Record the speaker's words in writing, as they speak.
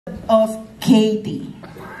of Katy.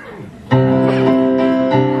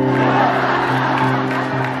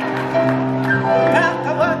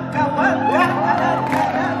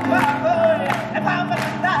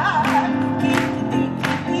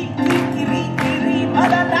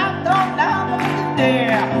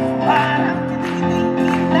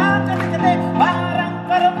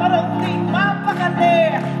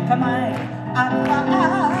 Kamay at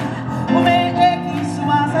paa, umeeki,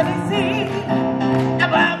 sumasalisi.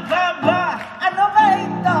 Abababa, ano ba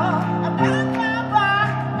ito?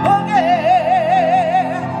 Abababa, Boogie.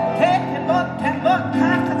 Kembot,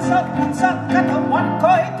 kakatsot, katawan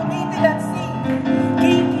ko'y tumitilasi.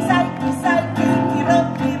 Kikisay, kikirot,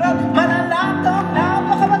 malalatong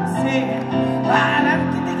napakabagsi. Parang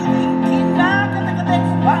kiting, kinakate,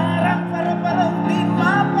 parang di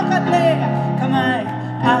mapakali. Kamay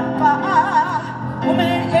at paa,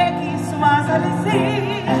 umeeki, sumasalisi.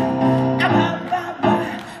 Abababa,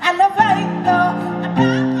 ano ba ito?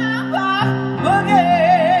 Abababa,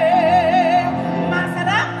 Boogie.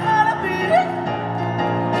 Masarap harapin,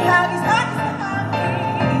 ihagis-hagis na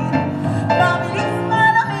hangin. Mabilis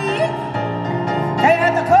malamig,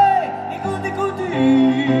 kaya't ako'y ikut-ikuti.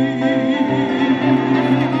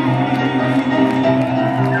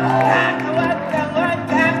 Kakawad,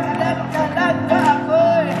 kakalag ba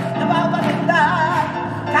ako'y nababalagdag.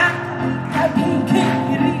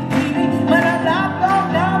 Kakabing-kiri, manalapang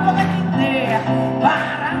napakatindi.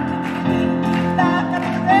 Parang kiting-kiting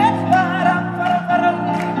nakatindi. Parang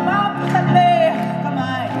maputali.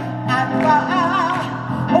 Kamay at paa,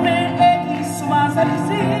 umeeki,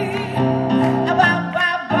 sumasalisi.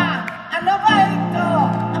 Abababa, ano ba ito?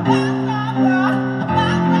 Abababa,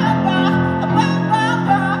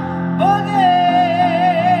 Boogie.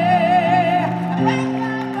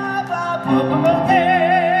 Abababa, Boogie.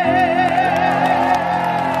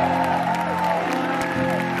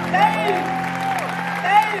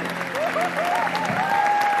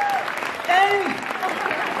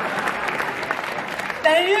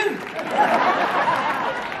 Thank you.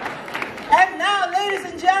 And now, ladies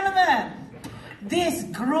and gentlemen, this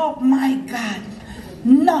group, my God,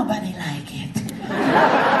 nobody like it.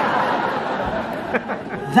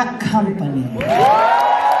 The Company.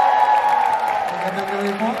 Magandang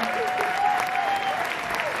gabi po.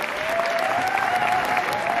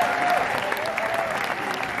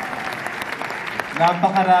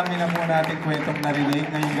 Napakarami na po natin kwentong narinig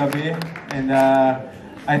ngayong gabi. And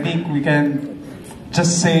I think we can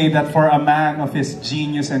just say that for a man of his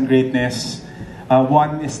genius and greatness,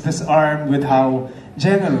 one is disarmed with how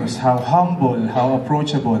generous, how humble, how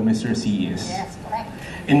approachable Mr. C is. Yes, correct.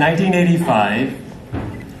 In 1985,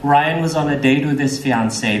 Ryan was on a date with his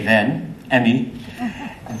fiancée then, Emmy.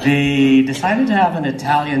 They decided to have an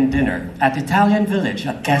Italian dinner at Italian Village,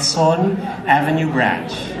 a Quezon Avenue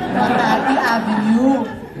branch. Makati Avenue.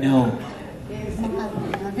 No,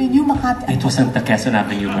 Makati. it wasn't the Quezon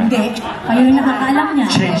Avenue branch. Hindi. Kayo rin nakakaalam niya.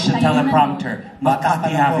 Change the teleprompter,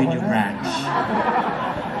 Makati Avenue branch.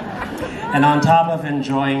 And on top of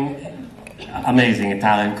enjoying amazing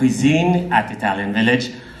Italian cuisine at Italian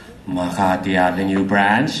Village, Makati Avenue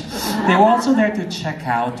branch, they were also there to check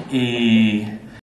out a